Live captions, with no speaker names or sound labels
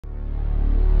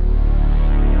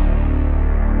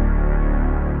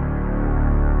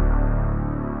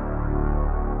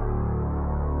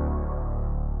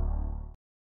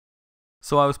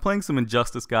So I was playing some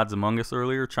Injustice Gods Among Us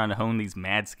earlier, trying to hone these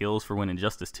mad skills for when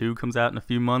Injustice 2 comes out in a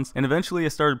few months, and eventually I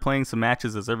started playing some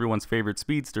matches as everyone's favorite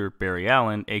speedster, Barry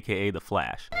Allen, aka The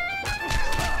Flash.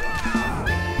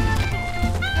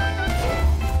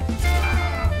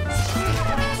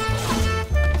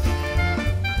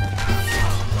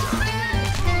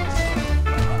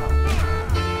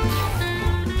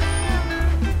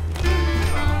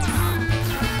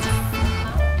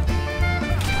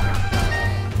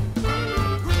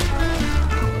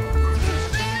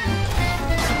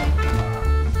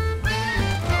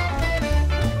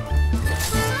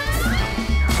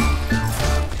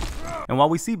 And while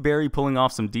we see Barry pulling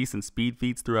off some decent speed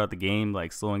feats throughout the game,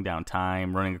 like slowing down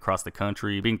time, running across the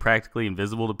country, being practically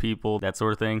invisible to people, that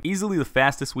sort of thing, easily the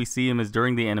fastest we see him is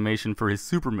during the animation for his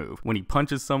super move, when he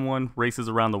punches someone, races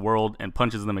around the world, and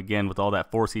punches them again with all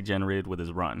that force he generated with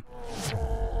his run.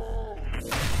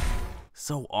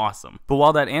 So awesome. But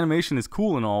while that animation is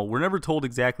cool and all, we're never told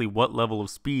exactly what level of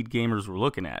speed gamers were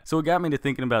looking at. So it got me to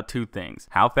thinking about two things.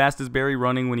 How fast is Barry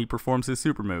running when he performs his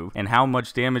super move? And how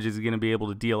much damage is he going to be able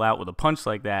to deal out with a punch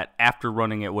like that after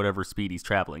running at whatever speed he's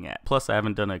traveling at? Plus, I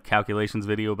haven't done a calculations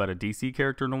video about a DC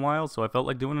character in a while, so I felt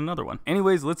like doing another one.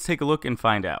 Anyways, let's take a look and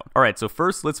find out. Alright, so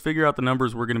first, let's figure out the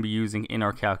numbers we're going to be using in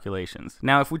our calculations.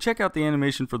 Now, if we check out the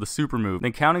animation for the super move,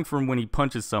 then counting from when he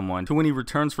punches someone to when he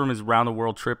returns from his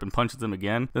round-the-world trip and punches them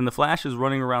again, then the Flash is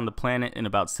running around the planet in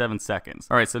about 7 seconds.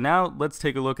 Alright, so now let's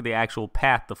take a look at the actual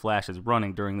path the Flash is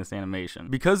running during this animation.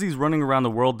 Because he's running around the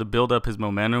world to build up his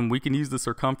momentum, we can use the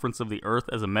circumference of the Earth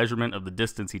as a measurement of the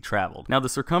distance he traveled. Now, the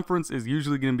circumference is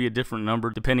usually going to be a different number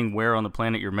depending where on the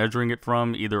planet you're measuring it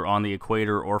from, either on the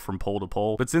equator or from pole to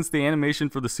pole. But since the animation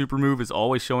for the super move is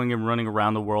always showing him running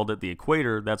around the world at the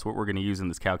equator, that's what we're going to use in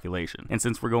this calculation. And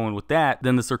since we're going with that,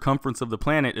 then the circumference of the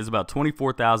planet is about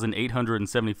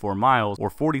 24,874 miles,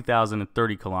 or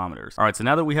 40,030 kilometers. Alright, so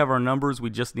now that we have our numbers, we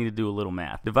just need to do a little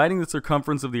math. Dividing the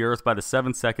circumference of the Earth by the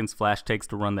 7 seconds Flash takes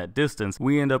to run that distance,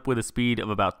 we end up with a speed of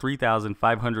about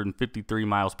 3,553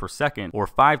 miles per second, or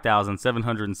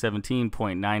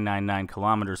 5,717.999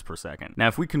 kilometers per second. Now,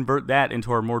 if we convert that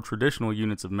into our more traditional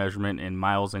units of measurement in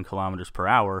miles and kilometers per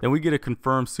hour, then we get a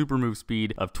confirmed super move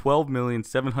speed of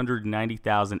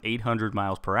 12,790,800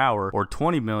 miles per hour, or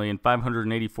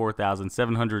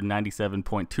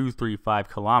 20,584,797.235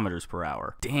 kilometers per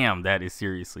hour. Damn, that is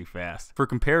seriously fast. For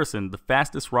comparison, the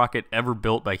fastest rocket ever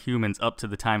built by humans up to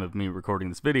the time of me recording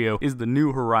this video is the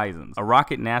New Horizons, a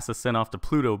rocket NASA sent off to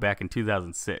Pluto back in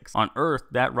 2006. On Earth,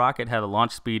 that rocket had a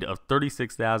launch speed of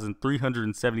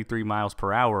 36,373 miles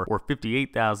per hour, or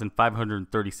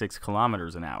 58,536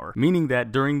 kilometers an hour, meaning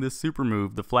that during this super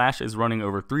move, the Flash is running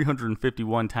over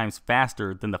 351 times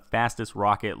faster than the fastest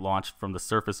rocket launched from the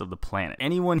surface of the planet.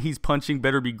 Anyone he's punching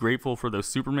better be grateful for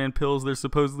those Superman pills they're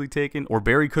supposedly taken, or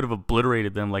Barry could have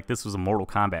obliterated them like this was a Mortal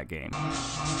Kombat game.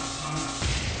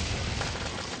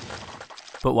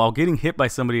 But while getting hit by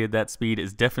somebody at that speed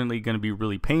is definitely going to be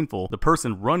really painful, the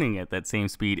person running at that same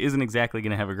speed isn't exactly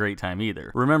going to have a great time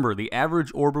either. Remember, the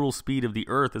average orbital speed of the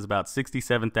Earth is about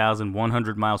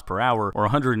 67,100 miles per hour, or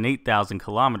 108,000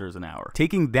 kilometers an hour.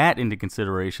 Taking that into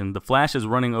consideration, the Flash is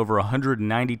running over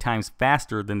 190 times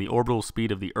faster than the orbital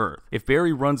speed of the Earth. If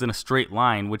Barry runs in a straight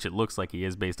line, which it looks like he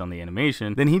is based on the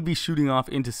animation, then he'd be shooting off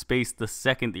into space the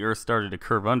second the Earth started to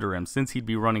curve under him, since he'd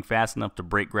be running fast enough to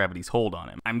break gravity's hold on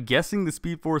him. I'm guessing the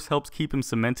speed force helps keep him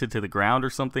cemented to the ground or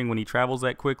something when he travels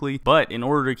that quickly, but in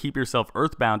order to keep yourself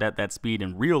earthbound at that speed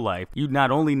in real life, you'd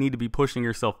not only need to be pushing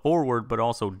yourself forward, but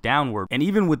also downward. And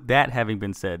even with that having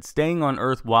been said, staying on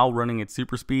Earth while running at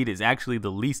super speed is actually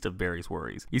the least of Barry's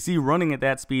worries. You see, running at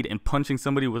that speed and punching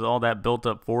somebody with all that built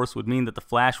up force would mean that the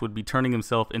Flash would be turning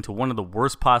himself into one of the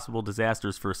worst possible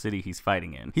disasters for a city he's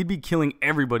fighting in. He'd be killing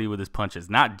everybody with his punches,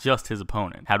 not just his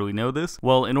opponent. How do we know this?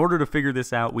 Well, in order to figure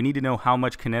this out, we need to know how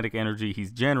much kinetic energy he's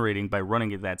generating by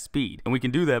running at that speed. And we can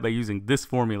do that by using this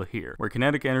formula here, where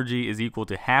kinetic energy is equal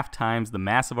to half times the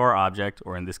mass of our object,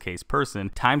 or in this case person,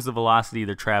 times the velocity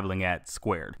they're traveling at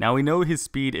squared. Now we know his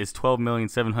speed is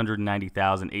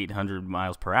 12,790,800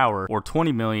 miles per hour, or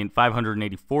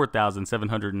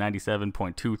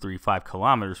 20,584,797.235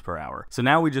 kilometers per hour. So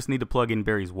now we just need to plug in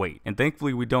Barry's weight. And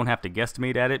thankfully we don't have to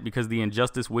guesstimate at it because the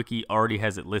Injustice Wiki already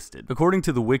has it listed. According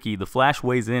to the wiki, the Flash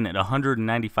weighs in at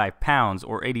 195 pounds,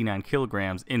 or 89 kilograms,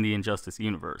 kilograms in the Injustice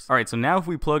universe. Alright, so now if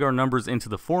we plug our numbers into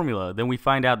the formula, then we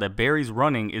find out that Barry's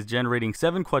running is generating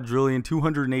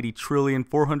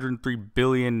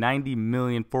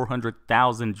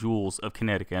 7,280,403,090,400,000 joules of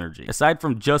kinetic energy. Aside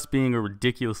from just being a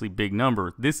ridiculously big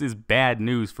number, this is bad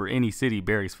news for any city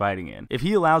Barry's fighting in. If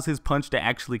he allows his punch to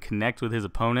actually connect with his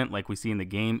opponent like we see in the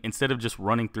game, instead of just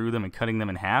running through them and cutting them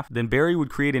in half, then Barry would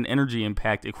create an energy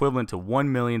impact equivalent to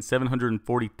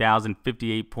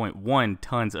 1,740,058.1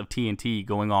 tons of TNT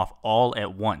going off all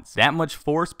at once. That much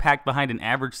force packed behind an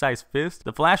average sized fist,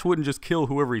 the Flash wouldn't just kill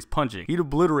whoever he's punching, he'd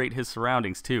obliterate his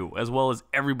surroundings too, as well as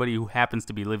everybody who happens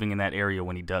to be living in that area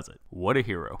when he does it. What a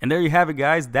hero. And there you have it,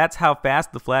 guys. That's how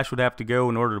fast the Flash would have to go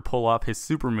in order to pull off his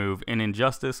super move in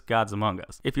Injustice: Gods Among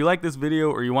Us. If you like this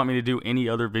video or you want me to do any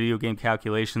other video game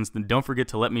calculations, then don't forget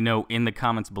to let me know in the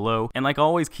comments below. And like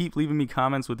always, keep leaving me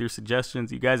comments with your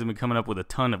suggestions. You guys have been coming up with a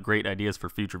ton of great ideas for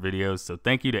future videos, so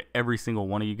thank you to every single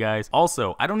one of you guys.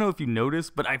 Also, I don't know if you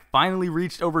noticed, but I finally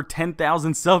reached over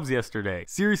 10,000 subs yesterday.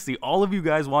 Seriously, all of you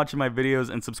guys watching my videos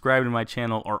and subscribing to my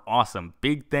channel are awesome.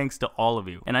 Big thanks to all of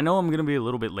you. And I know I'm gonna be a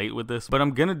little bit late with this, but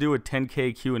I'm gonna do a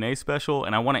 10K Q&A special,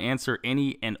 and I want to answer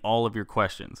any and all of your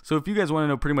questions. So if you guys want to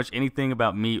know pretty much anything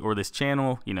about me or this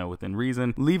channel, you know, within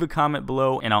reason, leave a comment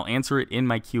below and I'll answer it in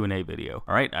my Q&A video.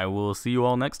 Alright, I will see you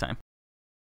all next time.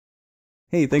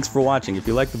 Hey, thanks for watching. If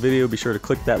you liked the video, be sure to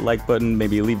click that like button,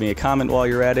 maybe leave me a comment while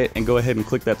you're at it, and go ahead and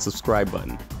click that subscribe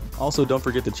button. Also, don't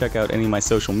forget to check out any of my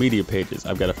social media pages.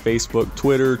 I've got a Facebook,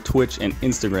 Twitter, Twitch, and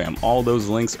Instagram. All those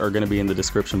links are going to be in the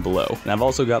description below. And I've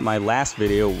also got my last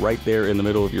video right there in the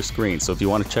middle of your screen. So if you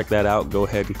want to check that out, go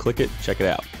ahead and click it, check it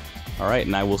out. Alright,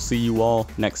 and I will see you all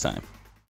next time.